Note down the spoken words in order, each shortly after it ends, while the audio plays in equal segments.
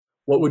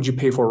what would you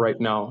pay for right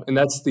now? And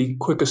that's the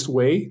quickest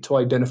way to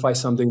identify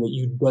something that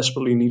you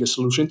desperately need a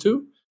solution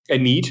to, a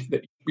need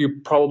that you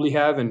probably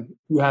have, and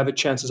you have it,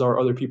 chances are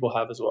other people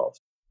have as well.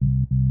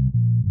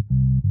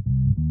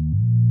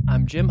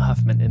 I'm Jim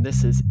Huffman, and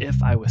this is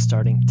If I Was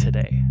Starting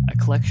Today, a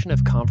collection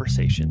of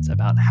conversations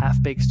about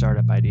half-baked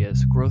startup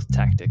ideas, growth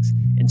tactics,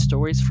 and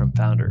stories from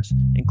founders,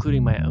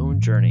 including my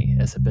own journey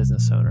as a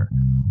business owner.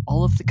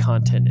 All of the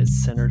content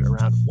is centered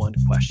around one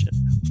question: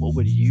 what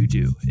would you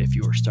do if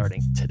you were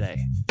starting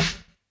today?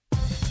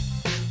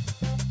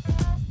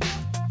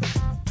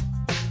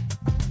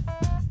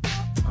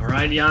 All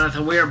right,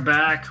 Jonathan, we are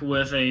back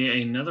with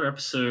another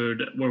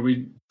episode where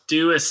we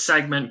do a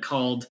segment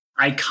called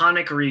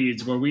Iconic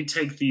Reads, where we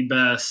take the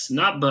best,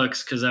 not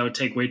books because that would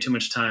take way too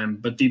much time,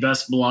 but the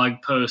best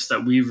blog posts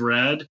that we've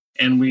read,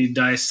 and we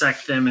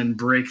dissect them and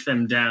break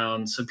them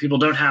down so people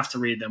don't have to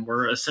read them.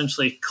 We're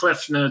essentially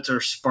Cliff Notes or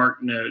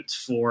Spark Notes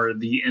for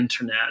the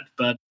internet.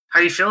 But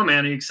how are you feeling,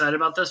 man? Are you excited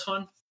about this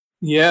one?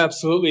 Yeah,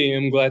 absolutely.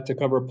 I'm glad to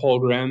cover Paul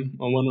Graham,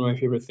 one of my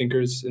favorite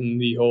thinkers in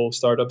the whole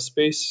startup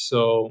space.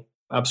 So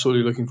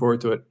absolutely looking forward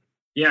to it.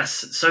 Yes.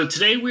 So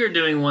today we are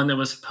doing one that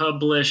was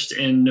published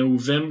in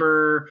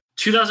November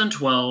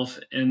 2012,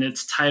 and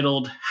it's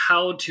titled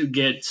How to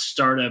Get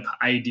Startup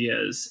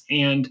Ideas.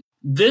 And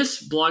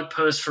this blog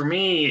post for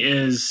me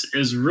is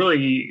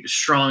really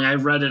strong. I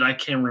read it. I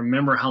can't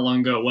remember how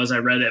long ago it was I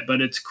read it,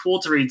 but it's cool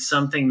to read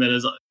something that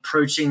is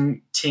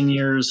approaching 10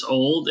 years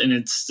old and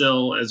it's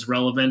still as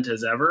relevant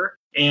as ever.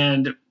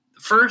 And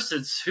first,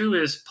 it's who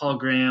is Paul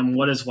Graham?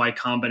 What is Y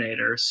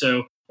Combinator?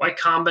 So Y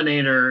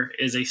Combinator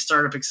is a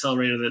startup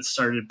accelerator that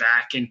started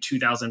back in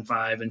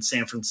 2005 in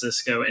San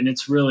Francisco, and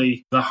it's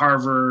really the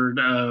Harvard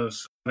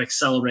of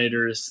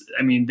accelerators.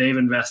 I mean, they've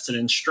invested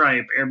in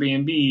Stripe,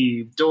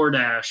 Airbnb,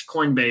 DoorDash,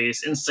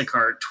 Coinbase,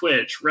 Instacart,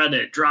 Twitch,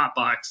 Reddit,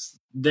 Dropbox.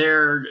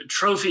 Their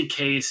trophy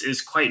case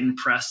is quite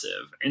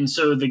impressive. And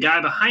so the guy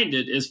behind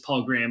it is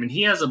Paul Graham, and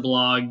he has a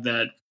blog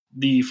that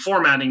the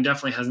formatting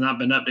definitely has not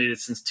been updated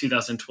since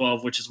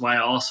 2012, which is why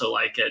I also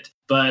like it.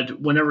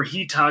 But whenever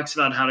he talks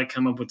about how to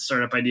come up with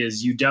startup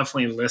ideas, you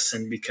definitely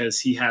listen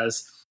because he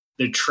has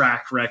the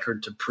track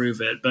record to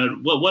prove it. But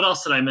what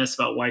else did I miss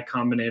about Y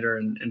Combinator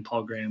and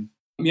Paul Graham?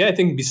 Yeah, I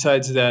think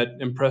besides that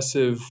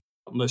impressive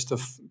list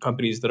of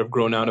companies that have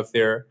grown out of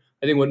there,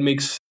 I think what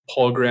makes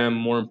Paul Graham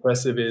more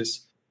impressive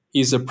is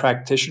he's a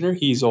practitioner.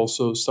 He's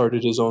also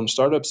started his own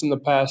startups in the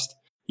past.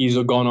 He's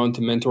gone on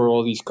to mentor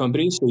all these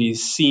companies, so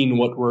he's seen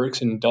what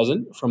works and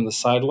doesn't from the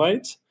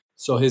sidelines.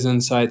 So his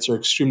insights are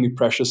extremely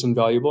precious and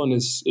valuable. And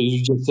as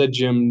you just said,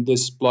 Jim,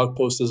 this blog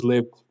post has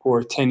lived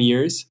for 10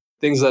 years.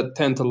 Things that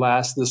tend to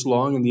last this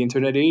long in the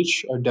internet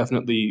age are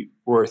definitely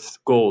worth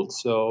gold.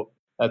 So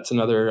that's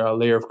another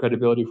layer of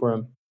credibility for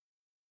him.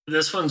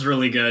 This one's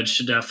really good.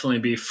 Should definitely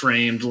be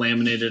framed,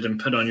 laminated,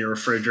 and put on your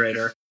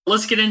refrigerator.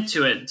 Let's get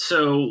into it.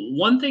 So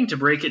one thing to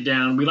break it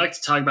down, we like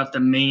to talk about the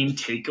main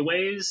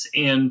takeaways.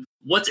 And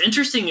what's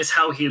interesting is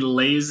how he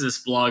lays this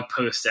blog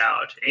post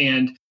out.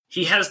 And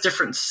he has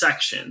different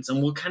sections,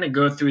 and we'll kind of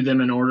go through them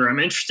in order. I'm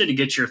interested to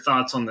get your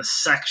thoughts on the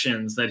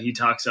sections that he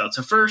talks about.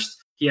 So first,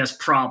 he has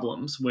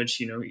problems, which,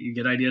 you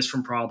get ideas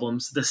from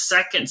problems. The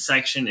second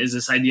section is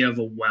this idea of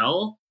a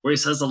well, where he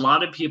says a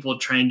lot of people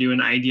try and do an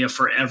idea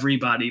for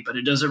everybody, but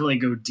it doesn't really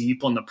go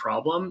deep on the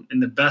problem.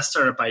 And the best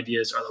startup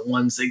ideas are the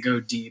ones that go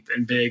deep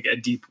and big, a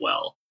deep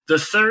well. The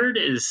third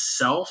is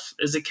self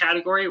as a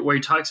category, where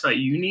he talks about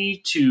you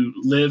need to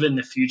live in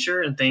the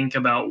future and think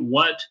about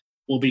what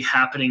will be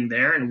happening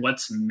there and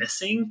what's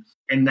missing.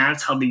 And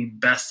that's how the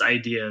best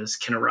ideas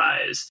can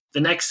arise. The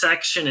next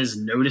section is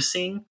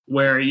noticing,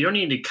 where you don't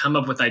need to come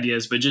up with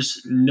ideas, but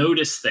just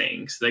notice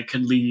things that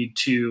could lead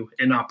to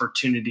an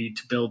opportunity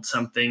to build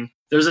something.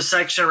 There's a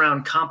section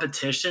around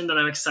competition that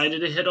I'm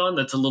excited to hit on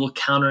that's a little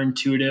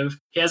counterintuitive.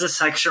 He has a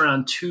section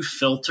around 2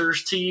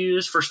 filters to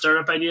use for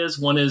startup ideas.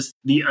 One is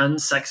the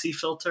unsexy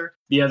filter.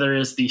 The other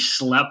is the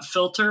schlep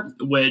filter,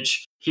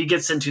 which he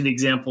gets into the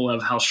example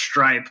of how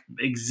Stripe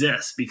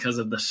exists because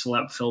of the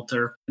schlep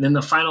filter. And then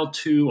the final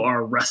 2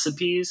 are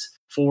recipes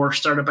for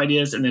startup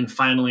ideas. And then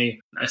finally,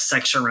 a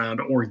section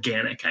around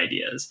organic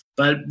ideas.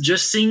 But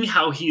just seeing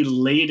how he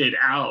laid it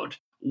out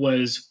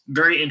was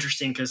very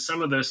interesting because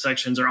some of those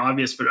sections are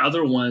obvious, but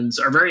other ones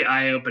are very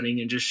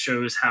eye-opening and just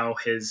shows how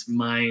his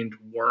mind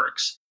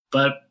works.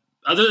 But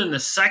other than the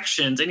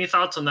sections, any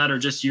thoughts on that or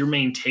just your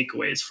main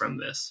takeaways from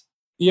this?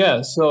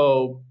 Yeah,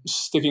 so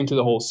sticking to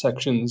the whole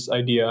sections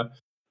idea.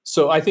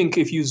 So I think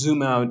if you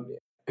zoom out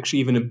actually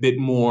even a bit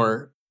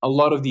more, a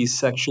lot of these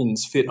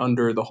sections fit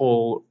under the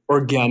whole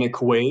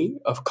organic way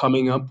of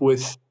coming up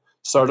with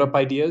startup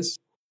ideas,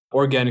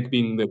 organic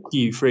being the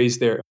key phrase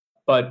there.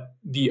 But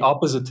the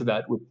opposite to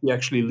that, which he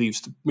actually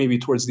leaves maybe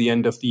towards the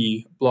end of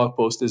the blog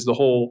post, is the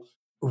whole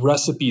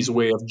recipes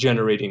way of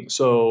generating.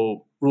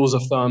 So rules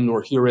of thumb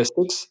or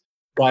heuristics,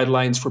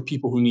 guidelines for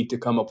people who need to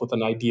come up with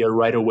an idea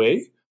right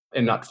away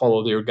and not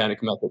follow the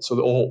organic method. So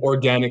the whole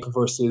organic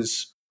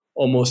versus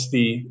almost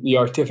the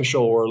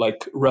artificial or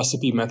like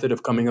recipe method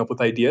of coming up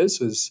with ideas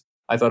is,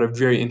 I thought, a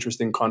very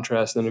interesting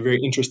contrast and a very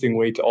interesting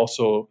way to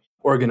also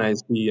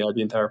organize the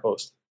entire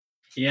post.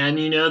 Yeah,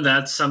 and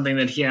that's something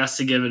that he has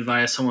to give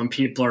advice on when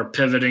people are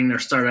pivoting their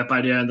startup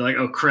idea and they're like,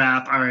 oh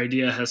crap, our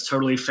idea has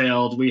totally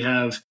failed. We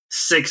have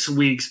 6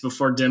 weeks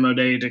before demo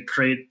day to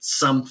create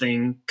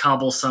something,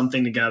 cobble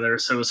something together.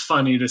 So it was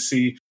funny to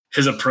see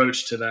his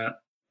approach to that.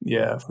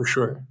 Yeah, for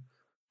sure.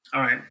 All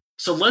right.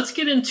 So let's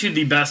get into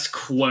the best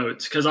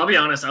quotes, because I'll be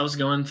honest, I was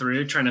going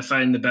through trying to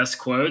find the best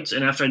quotes.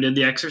 And after I did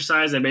the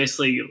exercise, I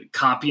basically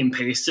copy and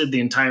pasted the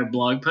entire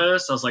blog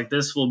post. I was like,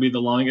 this will be the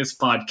longest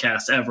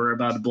podcast ever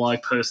about a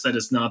blog post that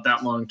is not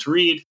that long to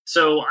read.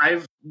 So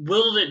I've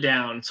whittled it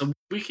down. So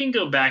we can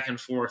go back and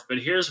forth, but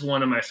here's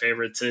one of my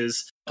favorites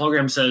is Paul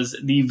Graham says,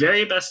 the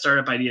very best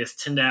startup ideas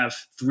tend to have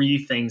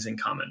 3 things in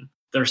common.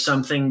 There's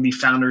something the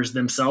founders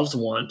themselves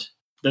want,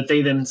 that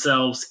they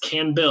themselves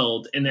can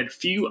build, and that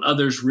few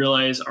others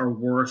realize are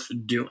worth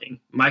doing.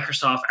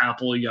 Microsoft,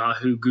 Apple,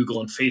 Yahoo, Google,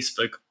 and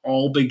Facebook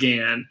all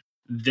began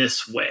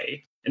this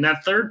way. And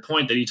that third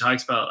point that he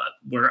talks about,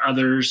 where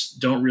others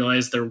don't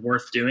realize they're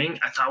worth doing,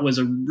 I thought was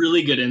a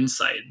really good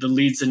insight that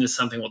leads into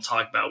something we'll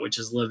talk about, which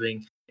is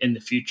living in the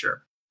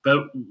future.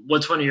 But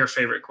what's one of your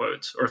favorite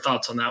quotes or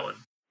thoughts on that one?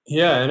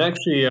 Yeah, and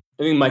actually, I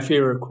think my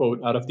favorite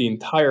quote out of the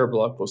entire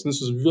blog post, and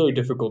this was really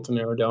difficult to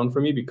narrow down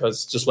for me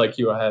because just like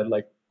you, I had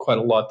quite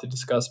a lot to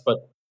discuss,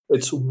 but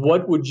it's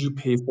what would you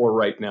pay for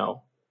right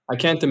now? I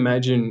can't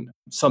imagine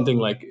something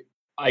like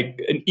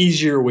an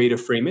easier way to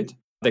frame it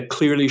that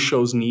clearly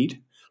shows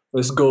need.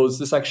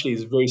 This actually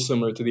is very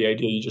similar to the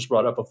idea you just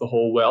brought up of the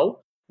whole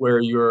well, where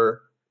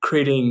you're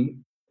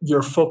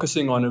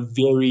focusing on a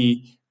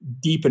very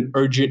deep and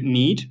urgent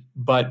need,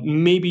 but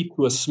maybe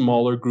to a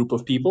smaller group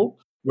of people.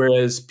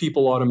 Whereas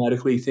people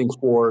automatically think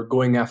for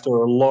going after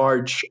a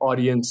large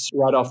audience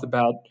right off the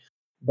bat,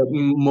 but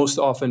most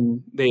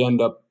often they end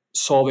up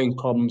solving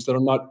problems that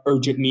are not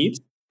urgent needs.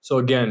 So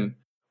again,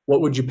 what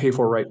would you pay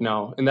for right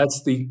now? And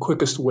that's the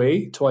quickest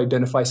way to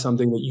identify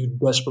something that you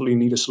desperately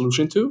need a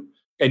solution to,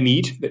 a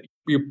need that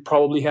you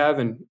probably have,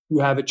 and you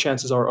have it,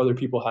 chances are other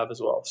people have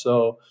as well.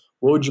 So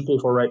what would you pay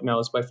for right now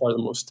is by far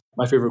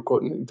my favorite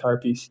quote in the entire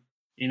piece.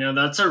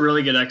 That's a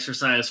really good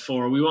exercise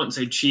for, we won't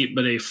say cheap,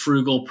 but a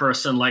frugal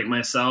person like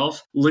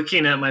myself,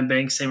 looking at my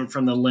bank statement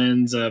from the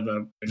lens of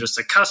just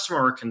a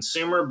customer or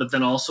consumer, but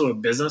then also a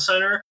business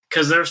owner.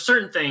 Because there are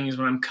certain things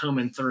when I'm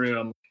combing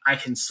through, I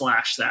can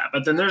slash that.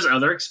 But then there's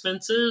other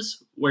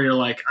expenses where you're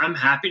like, I'm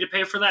happy to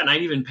pay for that. And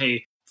I'd even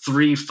pay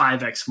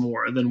 3-5x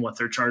more than what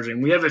they're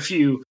charging. We have a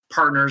few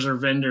partners or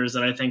vendors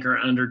that I think are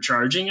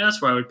undercharging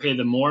us where I would pay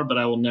them more, but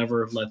I will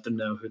never let them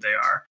know who they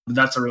are. But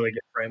that's a really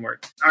good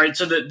framework. All right.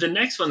 So the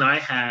next one that I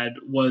had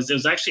it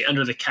was actually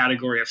under the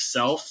category of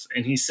self.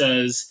 And he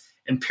says,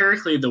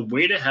 empirically, the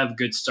way to have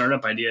good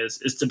startup ideas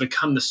is to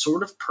become the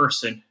sort of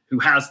person who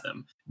has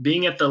them.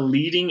 Being at the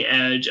leading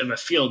edge of a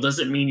field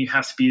doesn't mean you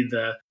have to be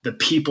the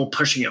people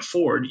pushing it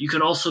forward. You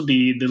can also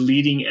be the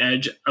leading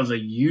edge of a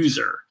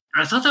user.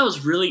 I thought that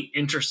was really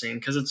interesting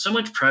because it's so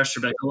much pressure,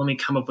 but let me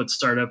come up with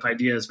startup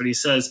ideas. But he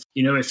says,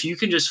 if you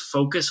can just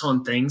focus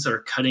on things that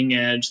are cutting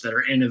edge, that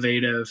are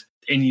innovative,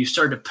 and you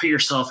start to put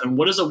yourself in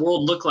what does a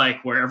world look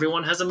like where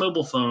everyone has a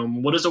mobile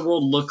phone? What does a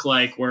world look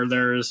like where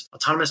there's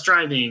autonomous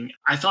driving?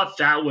 I thought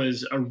that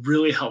was a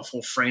really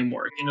helpful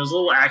framework. And it was a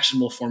little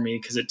actionable for me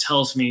because it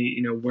tells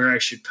me, where I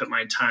should put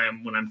my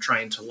time when I'm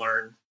trying to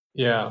learn.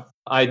 Yeah,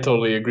 I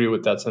totally agree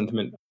with that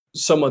sentiment.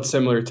 Somewhat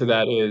similar to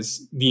that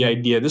is the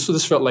idea.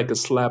 This felt like a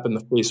slap in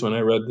the face when I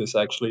read this,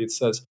 actually. It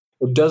says,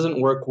 it doesn't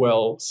work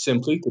well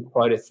simply to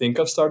try to think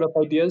of startup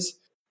ideas.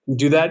 You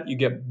do that, you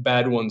get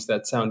bad ones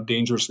that sound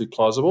dangerously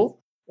plausible.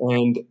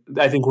 And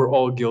I think we're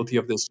all guilty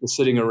of this,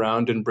 sitting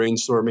around and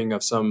brainstorming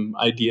of some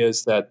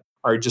ideas that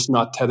are just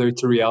not tethered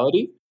to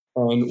reality.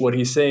 And what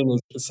he's saying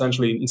is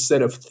essentially,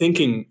 instead of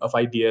thinking of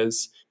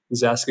ideas,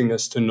 he's asking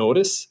us to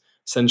notice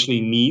essentially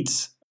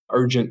needs,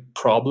 urgent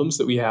problems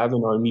that we have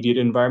in our immediate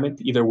environment.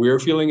 Either we're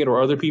feeling it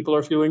or other people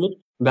are feeling it.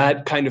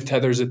 That kind of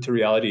tethers it to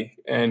reality.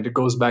 And it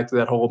goes back to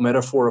that whole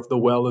metaphor of the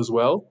well as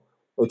well.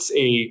 It's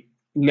a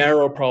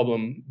narrow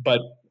problem, but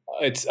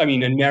a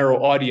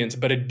narrow audience,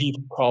 but a deep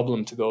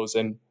problem to those.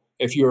 And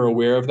if you're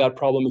aware of that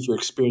problem, if you're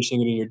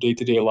experiencing it in your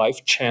day-to-day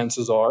life,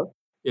 chances are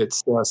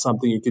it's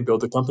something you could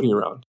build a company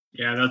around.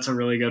 Yeah, that's a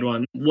really good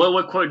one.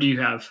 What quote do you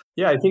have?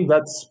 Yeah, I think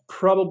that's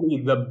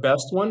probably the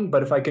best one.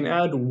 But if I can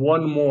add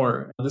one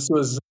more, this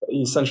was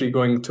essentially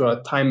going to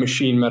a time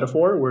machine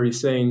metaphor where he's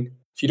saying,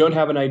 if you don't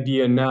have an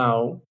idea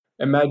now,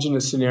 imagine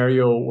a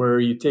scenario where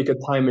you take a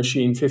time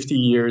machine 50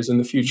 years in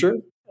the future.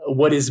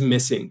 What is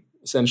missing,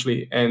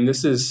 essentially? And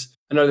this is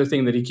another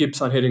thing that he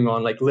keeps on hitting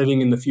on, like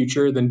living in the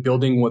future, then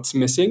building what's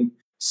missing.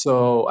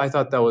 So I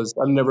thought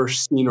I've never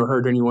seen or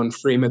heard anyone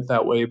frame it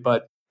that way.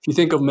 But if you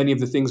think of many of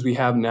the things we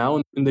have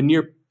now, in the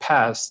near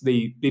past,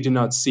 they do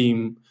not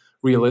seem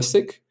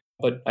realistic.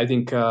 But I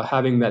think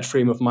having that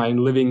frame of mind,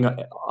 living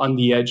on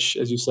the edge,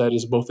 as you said,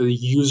 is both a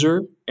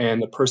user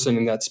and the person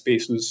in that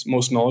space who's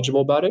most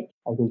knowledgeable about it,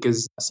 I think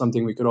is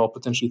something we could all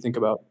potentially think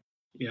about.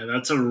 Yeah,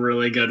 that's a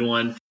really good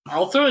one.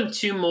 I'll throw in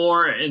two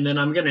more, and then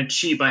I'm going to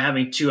cheat by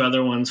having two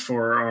other ones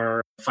for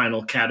our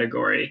final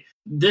category.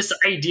 This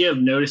idea of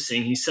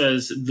noticing, he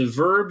says the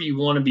verb you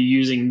want to be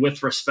using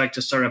with respect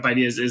to startup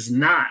ideas is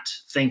not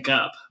think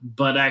up,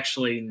 but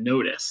actually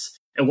notice.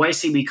 At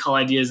YC, we call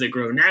ideas that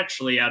grow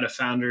naturally out of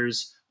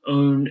founders'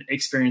 own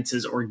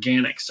experiences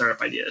organic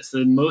startup ideas.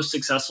 The most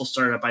successful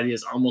startup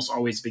ideas almost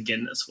always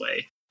begin this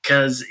way,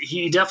 because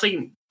he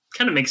definitely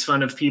kind of makes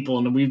fun of people,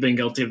 and we've been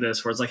guilty of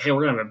this, where it's like, hey,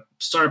 we're going to have a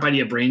startup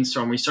idea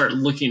brainstorm. We start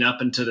looking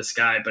up into the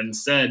sky, but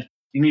instead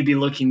you need to be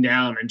looking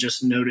down and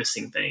just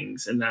noticing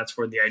things, and that's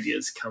where the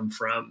ideas come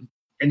from.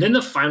 And then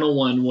the final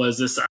one was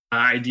this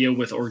idea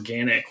with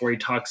organic, where he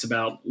talks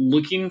about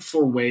looking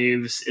for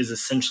waves is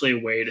essentially a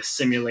way to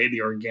simulate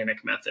the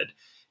organic method.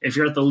 If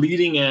you're at the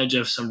leading edge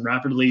of some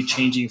rapidly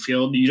changing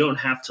field, you don't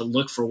have to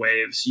look for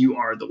waves. You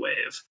are the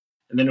wave.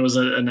 And then it was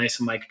a nice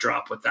mic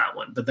drop with that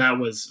one. But that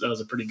was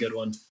a pretty good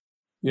one.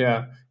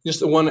 Yeah,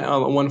 just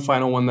one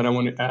final one that I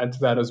want to add to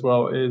that as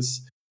well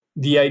is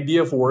the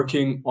idea of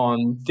working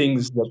on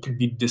things that could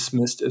be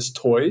dismissed as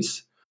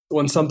toys.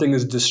 When something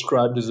is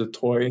described as a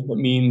toy, that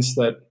means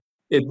that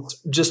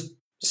it's just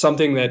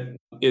something that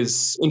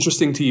is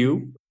interesting to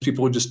you.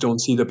 People just don't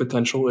see the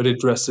potential. It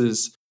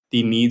addresses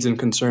the needs and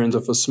concerns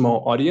of a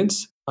small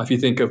audience. If you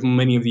think of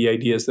many of the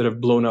ideas that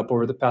have blown up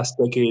over the past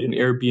decade in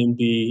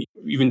Airbnb,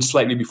 even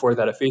slightly before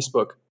that at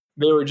Facebook,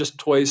 they were just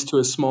toys to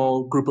a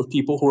small group of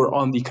people who were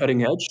on the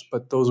cutting edge,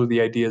 but those were the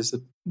ideas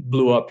that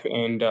blew up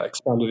and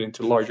expanded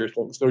into larger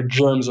things. They're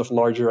germs of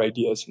larger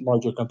ideas,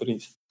 larger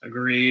companies.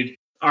 Agreed.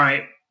 All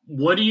right.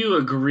 What do you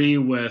agree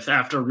with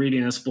after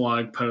reading this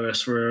blog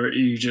post where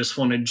you just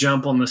want to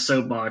jump on the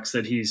soapbox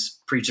that he's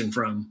preaching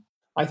from?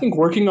 I think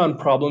working on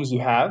problems you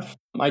have,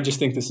 I just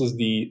think this is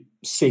the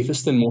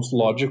safest and most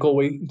logical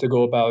way to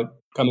go about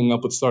coming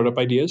up with startup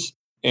ideas.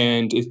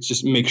 And it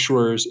just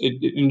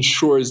it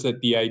ensures that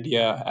the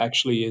idea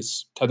actually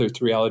is tethered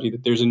to reality,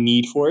 that there's a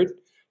need for it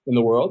in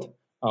the world.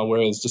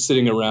 Whereas just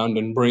sitting around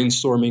and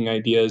brainstorming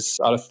ideas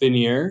out of thin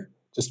air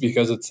just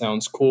because it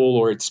sounds cool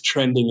or it's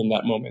trending in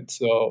that moment.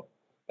 So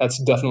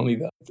that's definitely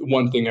the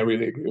one thing I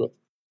really agree with.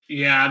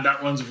 Yeah,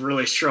 that one's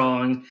really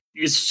strong.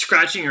 It's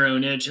scratching your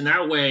own itch. And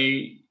that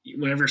way,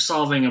 whenever you're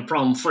solving a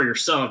problem for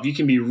yourself, you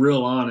can be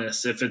real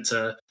honest if it's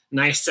a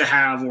nice to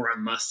have or a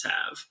must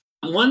have.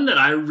 One that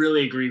I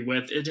really agree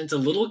with, it's a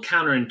little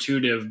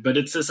counterintuitive, but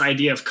it's this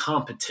idea of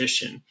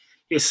competition.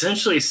 He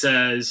essentially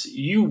says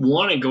you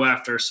want to go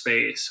after a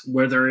space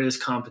where there is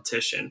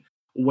competition,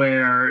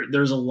 where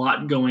there's a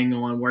lot going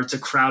on, where it's a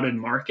crowded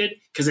market,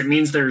 because it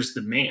means there's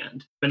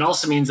demand. It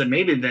also means that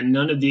maybe that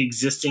none of the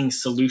existing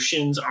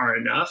solutions are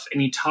enough.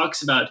 And he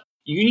talks about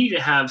you need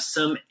to have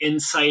some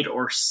insight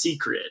or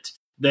secret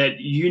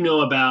that you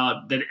know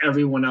about that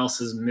everyone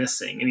else is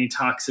missing. And he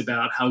talks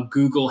about how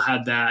Google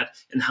had that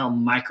and how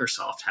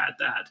Microsoft had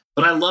that.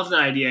 But I love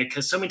that idea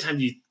because so many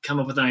times you come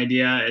up with an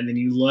idea and then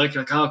you look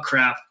like, oh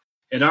crap,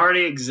 it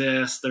already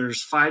exists.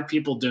 There's 5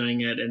 people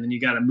doing it. And then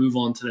you got to move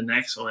on to the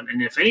next one.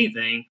 And if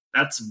anything,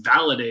 that's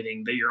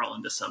validating that you're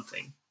onto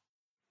something.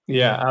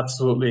 Yeah,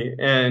 absolutely.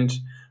 And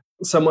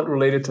somewhat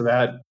related to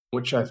that,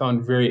 which I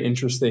found very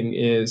interesting,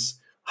 is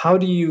how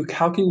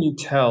can you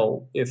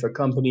tell if a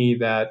company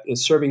that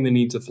is serving the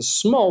needs of a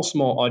small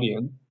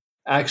audience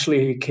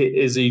actually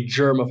is a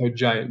germ of a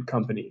giant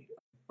company,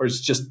 or it's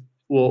just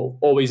will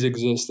always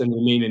exist and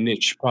remain a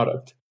niche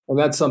product? And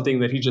that's something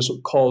that he just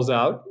calls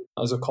out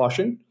as a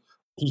caution.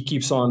 He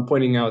keeps on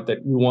pointing out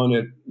that you want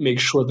to make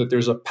sure that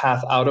there's a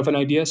path out of an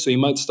idea. So you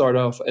might start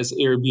off as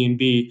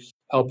Airbnb,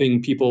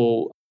 helping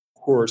people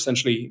who are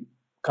essentially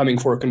coming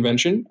for a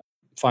convention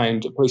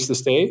find a place to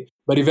stay,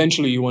 but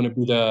eventually you want to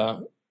be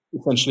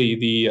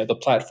the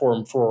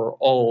platform for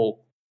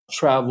all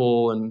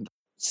travel and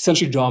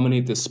essentially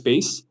dominate this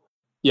space.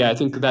 Yeah, I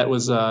think that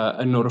was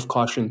a note of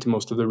caution to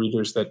most of the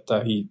readers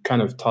that he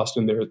kind of tossed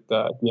in there at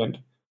the end.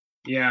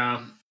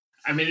 Yeah,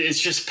 I mean,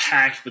 it's just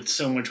packed with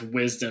so much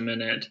wisdom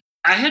in it.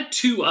 I had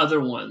 2 other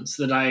ones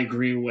that I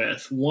agree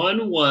with.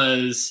 One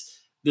was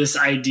this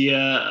idea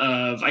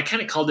of, I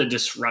kind of called it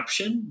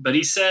disruption, but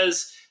he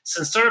says,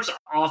 since startups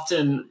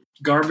often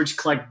garbage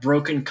collect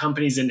broken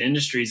companies and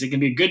industries, it can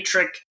be a good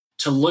trick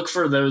to look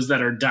for those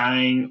that are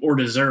dying or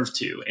deserve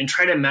to, and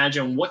try to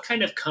imagine what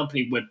kind of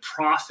company would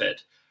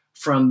profit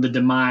from the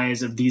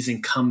demise of these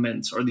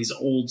incumbents or these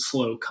old,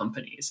 slow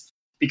companies.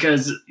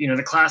 Because,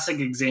 the classic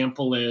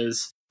example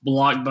is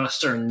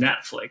Blockbuster and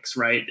Netflix,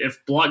 right?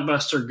 If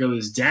Blockbuster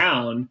goes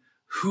down,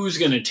 who's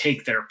going to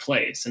take their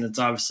place? And it's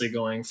obviously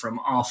going from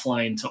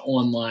offline to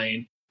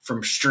online,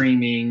 from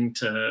streaming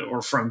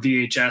or from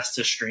VHS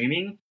to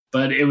streaming.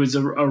 But it was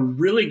a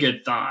really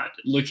good thought,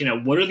 looking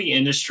at what are the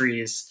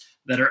industries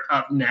that are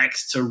up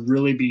next to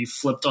really be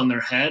flipped on their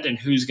head and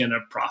who's going to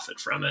profit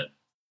from it.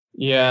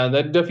 Yeah,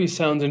 that definitely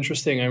sounds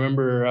interesting. I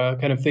remember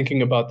kind of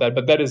thinking about that,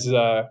 but that is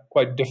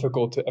quite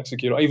difficult to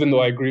execute, even though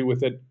I agree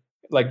with it.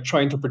 Like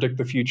trying to predict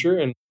the future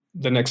and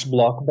the next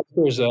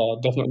blockbuster is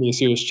definitely a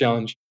serious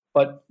challenge.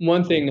 But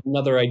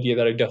another idea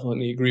that I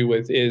definitely agree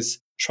with is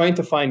trying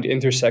to find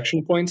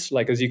intersection points,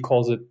 like as he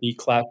calls it, the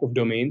clash of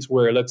domains,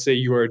 where let's say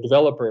you're a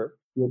developer,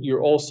 you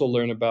also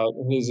learn about,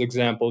 in his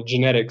example,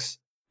 genetics,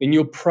 and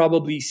you'll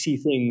probably see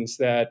things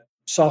that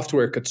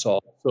software could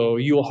solve. So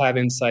you'll have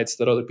insights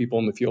that other people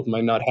in the field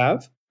might not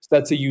have. So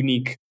that's a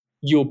unique,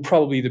 you'll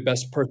probably be the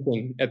best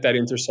person at that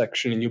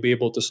intersection, and you'll be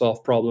able to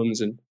solve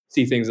problems and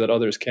see things that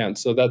others can't.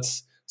 So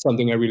that's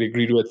something I really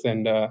agreed with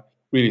and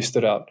really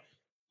stood out.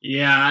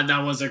 Yeah,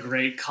 that was a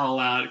great call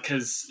out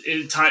because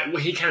he kind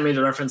of made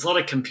the reference. A lot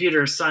of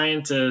computer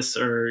scientists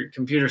or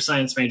computer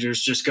science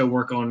majors just go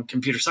work on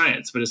computer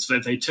science. But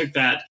if they took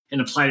that and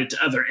applied it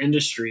to other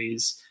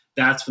industries,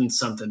 that's when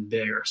something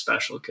big or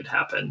special could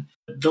happen.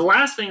 The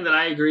last thing that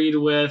I agreed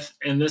with,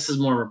 and this is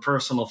more of a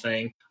personal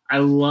thing, I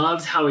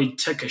loved how he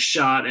took a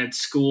shot at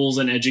schools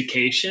and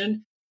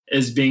education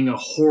as being a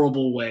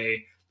horrible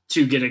way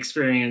to get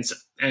experience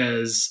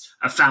as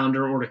a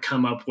founder or to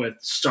come up with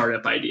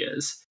startup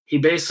ideas. He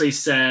basically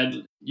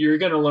said, you're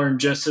going to learn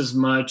just as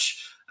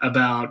much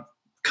about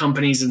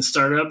companies and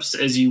startups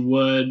as you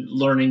would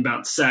learning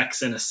about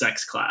sex in a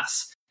sex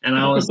class. And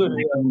I was like,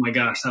 oh my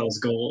gosh, that was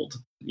gold.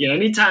 Yeah,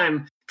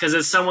 anytime, because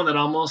as someone that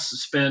almost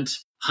spent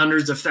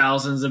hundreds of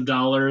thousands of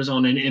dollars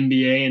on an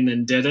MBA and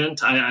then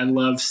didn't, I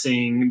love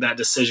seeing that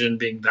decision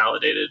being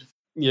validated.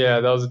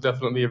 Yeah, that was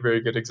definitely a very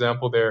good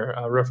example there.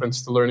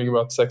 Reference to learning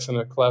about sex in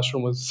a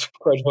classroom was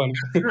quite funny.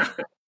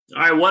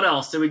 All right, what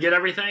else? Did we get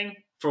everything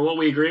for what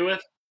we agree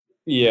with?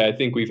 Yeah, I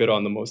think we've hit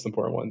on the most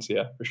important ones.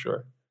 Yeah, for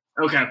sure.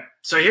 Okay,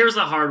 so here's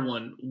a hard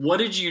one. What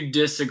did you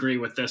disagree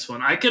with this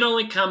one? I could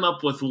only come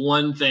up with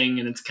one thing,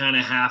 and it's kind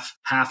of half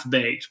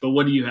baked. But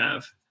what do you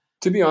have?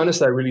 To be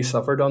honest, I really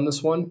suffered on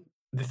this one.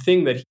 The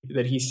thing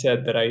that he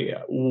said that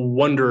I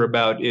wonder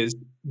about is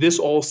this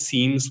all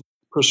seems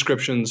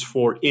prescriptions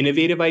for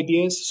innovative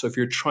ideas. So if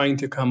you're trying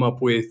to come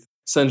up with,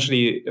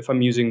 essentially, if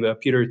I'm using the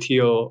Peter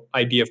Thiel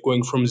idea of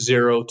going from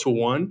 0 to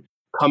 1,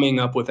 coming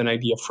up with an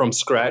idea from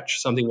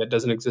scratch, something that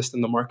doesn't exist in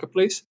the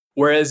marketplace.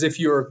 Whereas if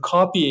you're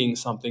copying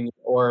something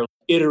or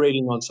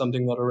iterating on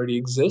something that already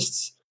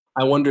exists,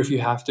 I wonder if you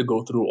have to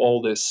go through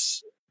all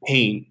this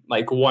pain.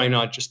 Like, why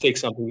not just take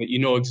something that you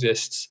know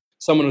exists,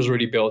 someone who's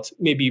already built,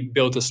 maybe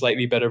build a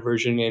slightly better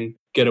version and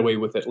get away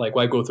with it? Like,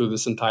 why go through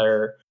this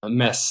entire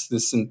mess,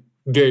 this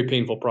very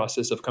painful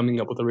process of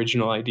coming up with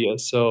original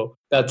ideas? So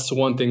that's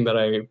one thing that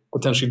I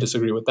potentially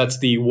disagree with. That's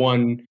the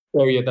one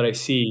area that I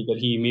see that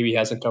he maybe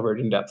hasn't covered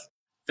in depth.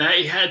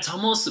 It's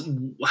almost,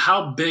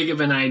 how big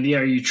of an idea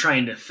are you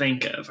trying to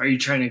think of? Are you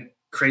trying to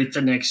create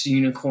the next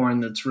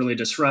unicorn that's really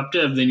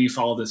disruptive? Then you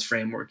follow this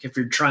framework. If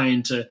you're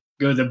trying to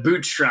go the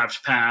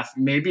bootstrapped path,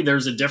 maybe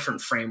there's a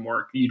different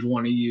framework you'd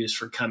want to use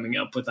for coming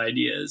up with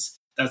ideas.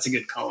 That's a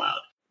good call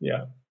out.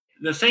 Yeah.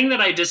 The thing that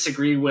I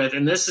disagree with,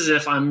 and this is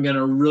if I'm going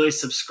to really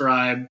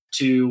subscribe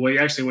to what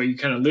you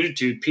kind of alluded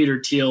to,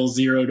 Peter Thiel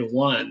 0 to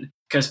 1,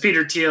 because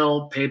Peter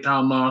Thiel,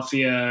 PayPal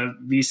Mafia,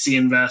 VC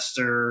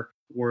investor,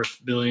 worth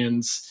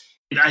billions.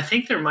 I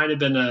think there might have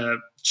been a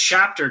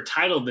chapter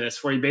titled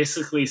this where he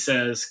basically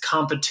says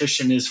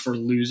competition is for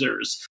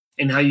losers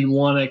and how you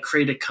want to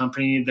create a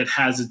company that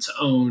has its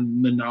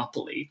own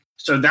monopoly.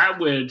 So that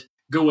would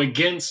go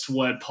against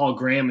what Paul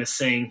Graham is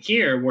saying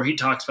here, where he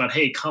talks about,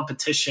 hey,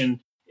 competition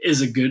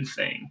is a good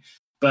thing.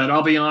 But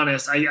I'll be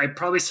honest, I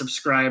probably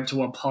subscribe to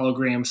what Paul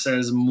Graham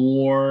says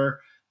more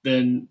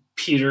than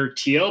Peter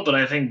Thiel, but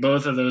I think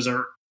both of those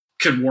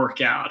could work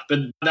out. But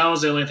that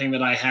was the only thing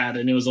that I had,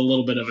 and it was a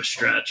little bit of a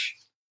stretch.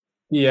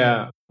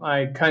 Yeah,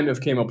 I kind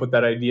of came up with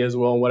that idea as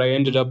well. What I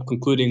ended up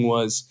concluding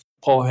was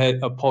Paul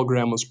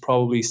Graham was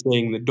probably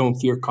saying that don't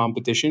fear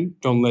competition,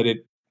 don't let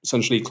it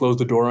essentially close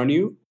the door on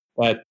you,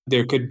 that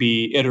there could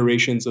be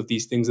iterations of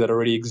these things that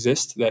already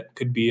exist that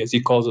could be, as he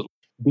calls it,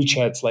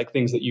 beachheads, like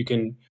things that you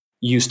can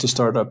use to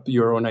start up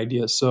your own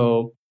ideas.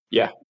 So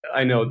yeah,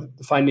 I know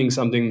finding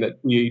something that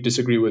we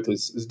disagree with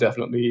is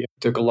definitely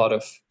took a lot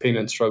of pain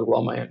and struggle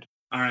on my end.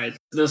 All right.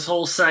 This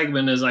whole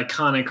segment is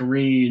iconic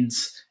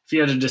reads. If you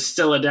had to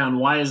distill it down,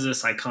 why is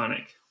this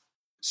iconic?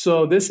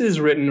 So this is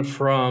written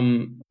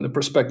from the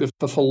perspective,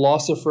 the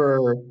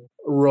philosopher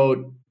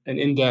wrote an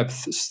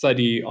in-depth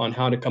study on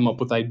how to come up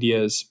with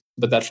ideas,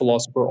 but that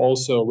philosopher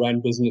also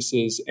ran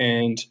businesses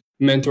and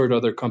mentored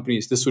other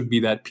companies. This would be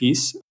that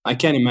piece. I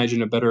can't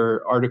imagine a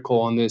better article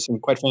on this.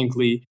 And quite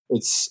frankly,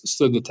 it's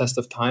stood the test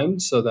of time.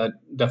 So that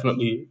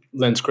definitely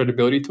lends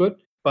credibility to it.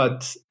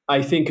 But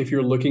I think if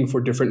you're looking for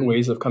different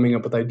ways of coming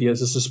up with ideas,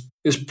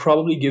 this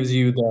probably gives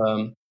you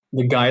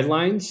the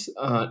guidelines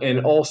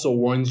and also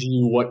warns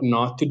you what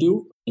not to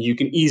do. You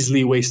can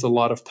easily waste a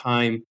lot of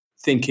time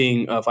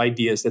thinking of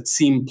ideas that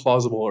seem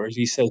plausible, or as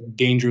he says,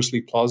 dangerously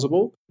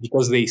plausible,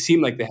 because they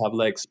seem like they have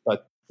legs,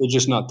 but they're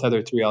just not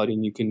tethered to reality,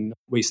 and you can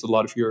waste a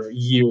lot of your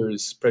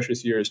years,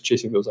 precious years,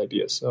 chasing those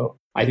ideas. So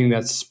I think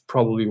that's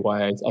probably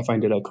why I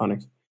find it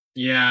iconic.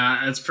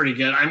 Yeah, that's pretty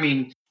good. I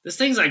mean, this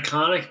thing's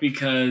iconic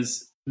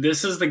because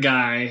this is the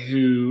guy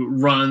who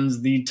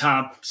runs the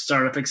top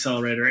startup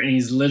accelerator, and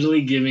he's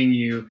literally giving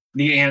you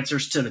the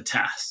answers to the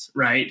tests,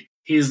 right?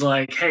 He's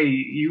like, hey,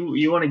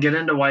 you want to get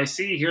into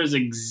YC? Here's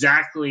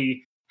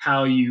exactly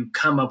how you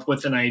come up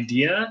with an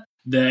idea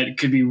that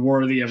could be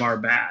worthy of our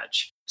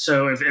badge.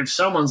 So if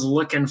someone's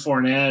looking for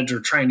an edge or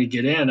trying to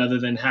get in other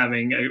than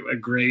having a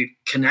great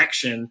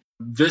connection,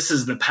 this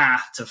is the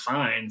path to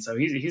find. So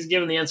he's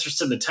giving the answers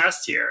to the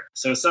test here.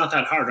 So it's not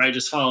that hard, right?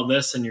 Just follow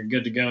this and you're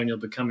good to go and you'll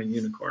become a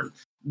unicorn.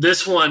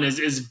 This one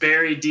is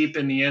buried deep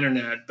in the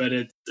internet, but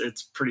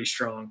it's pretty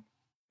strong.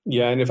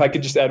 Yeah, and if I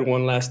could just add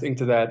one last thing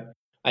to that,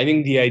 I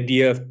think the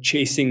idea of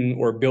chasing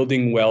or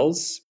building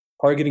wells,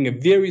 targeting a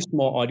very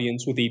small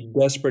audience with a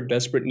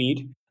desperate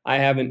need, I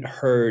haven't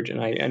heard,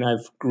 and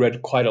I've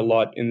read quite a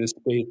lot in this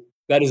space.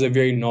 That is a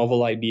very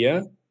novel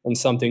idea and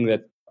something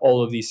that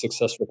all of these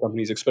successful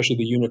companies, especially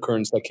the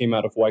unicorns that came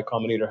out of Y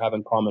Combinator, have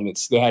in common.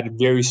 They had a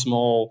very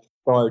small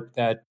start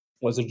that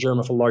was a germ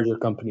of a larger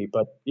company.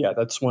 But yeah,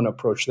 that's one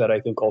approach that I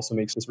think also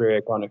makes this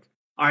very iconic.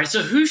 All right,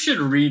 so who should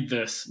read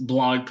this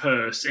blog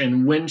post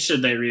and when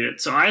should they read it?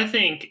 So I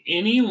think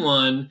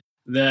anyone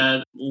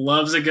that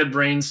loves a good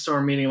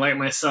brainstorm meeting like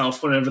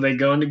myself, whenever they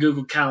go into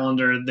Google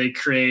Calendar, they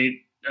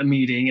create a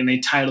meeting and they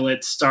title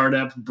it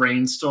Startup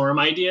Brainstorm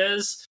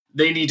Ideas,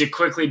 they need to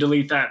quickly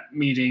delete that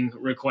meeting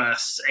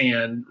request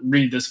and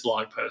read this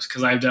blog post,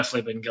 because I've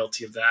definitely been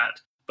guilty of that.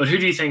 But who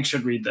do you think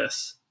should read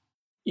this?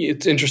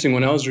 It's interesting.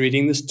 When I was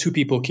reading this, two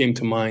people came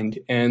to mind.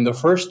 And the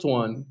first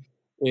one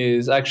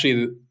is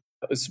actually,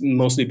 it's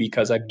mostly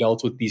because I've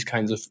dealt with these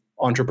kinds of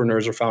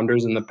entrepreneurs or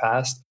founders in the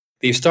past.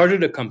 They've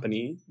started a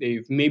company,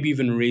 they've maybe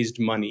even raised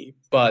money,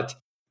 but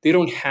they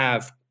don't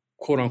have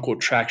quote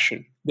unquote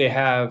traction.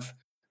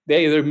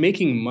 They're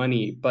making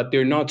money, but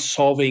they're not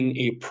solving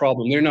a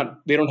problem.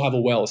 They don't have a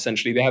well,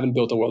 essentially. They haven't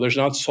built a well. They're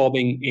not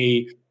solving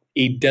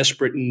a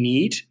desperate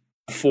need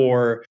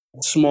for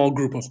a small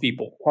group of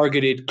people,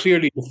 targeted,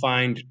 clearly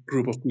defined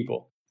group of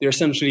people. They're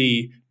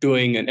essentially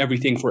doing an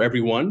everything for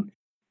everyone,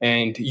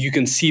 and you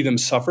can see them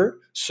suffer.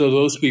 So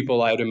those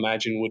people, I'd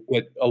imagine, would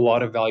get a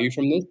lot of value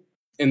from this.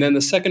 And then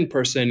the second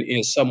person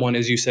is someone,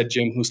 as you said,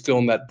 Jim, who's still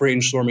in that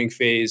brainstorming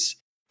phase,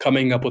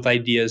 coming up with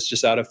ideas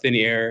just out of thin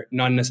air,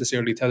 not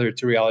necessarily tethered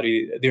to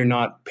reality. They're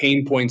not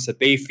pain points that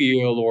they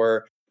feel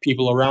or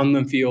people around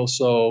them feel.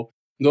 So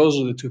those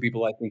are the two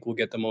people I think will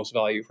get the most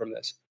value from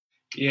this.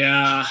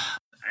 Yeah,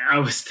 I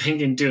was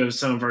thinking too of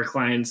some of our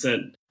clients that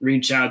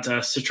reach out to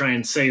us to try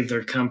and save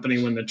their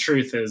company when the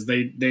truth is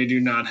they do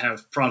not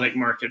have product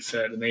market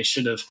fit and they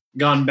should have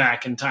gone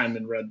back in time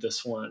and read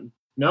this one.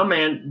 No,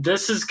 man,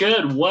 this is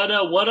good. What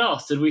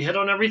else? Did we hit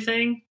on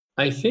everything?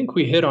 I think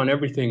we hit on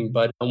everything,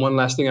 but one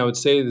last thing I would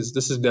say is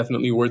this is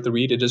definitely worth the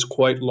read. It is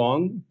quite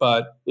long,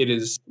 but it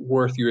is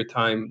worth your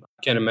time.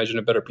 I can't imagine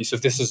a better piece.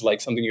 If this is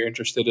like something you're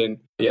interested in,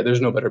 yeah,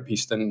 there's no better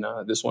piece than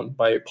this one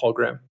by Paul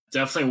Graham.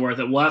 Definitely worth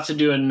it. We'll have to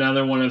do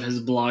another one of his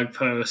blog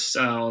posts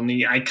on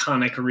the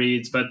iconic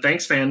reads, but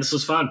thanks, man. This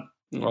was fun.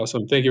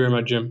 Awesome. Thank you very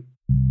much, Jim.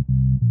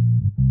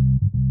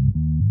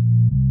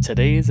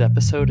 Today's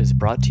episode is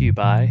brought to you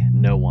by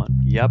no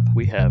one. Yep,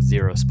 we have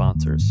 0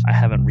 sponsors. I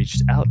haven't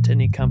reached out to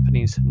any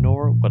companies,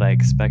 nor would I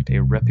expect a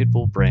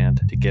reputable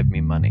brand to give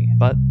me money.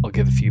 But I'll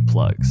give a few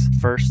plugs.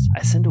 First,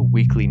 I send a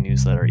weekly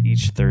newsletter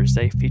each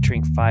Thursday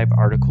featuring 5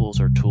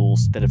 articles or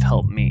tools that have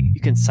helped me.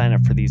 You can sign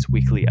up for these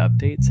weekly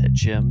updates at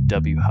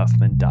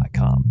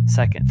jimwhuffman.com.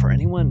 Second, for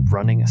anyone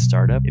running a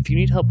startup, if you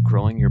need help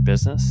growing your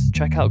business,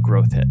 check out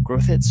GrowthHit.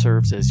 GrowthHit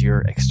serves as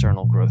your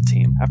external growth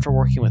team. After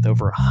working with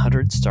over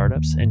 100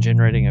 startups and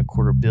generating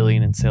 $250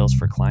 million in sales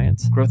for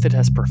clients, GrowthHit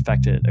has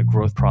perfected a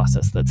growth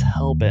process that's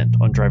hell-bent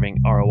on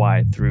driving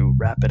ROI through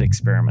rapid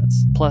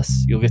experiments.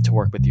 Plus, you'll get to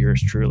work with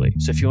yours truly.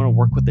 So if you want to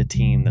work with a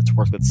team that's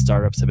worked with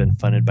startups that have been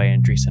funded by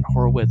Andreessen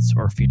Horowitz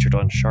or featured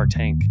on Shark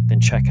Tank, then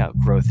check out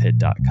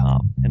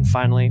growthhit.com. And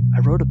finally, I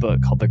wrote a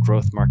book called The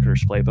Growth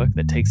Marketer's Playbook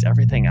that takes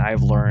everything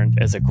I've learned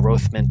as a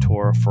growth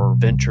mentor for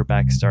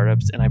venture-backed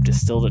startups, and I've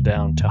distilled it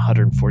down to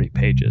 140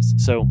 pages.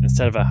 So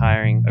instead of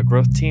hiring a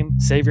growth team,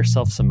 save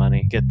yourself some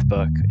money, get the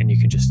book, and you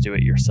can just do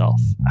it yourself.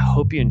 I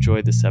hope you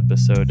enjoyed this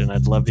episode, and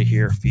I'd love to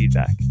hear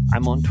feedback.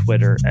 I'm on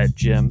Twitter at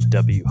Jim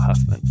W.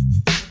 Huffman.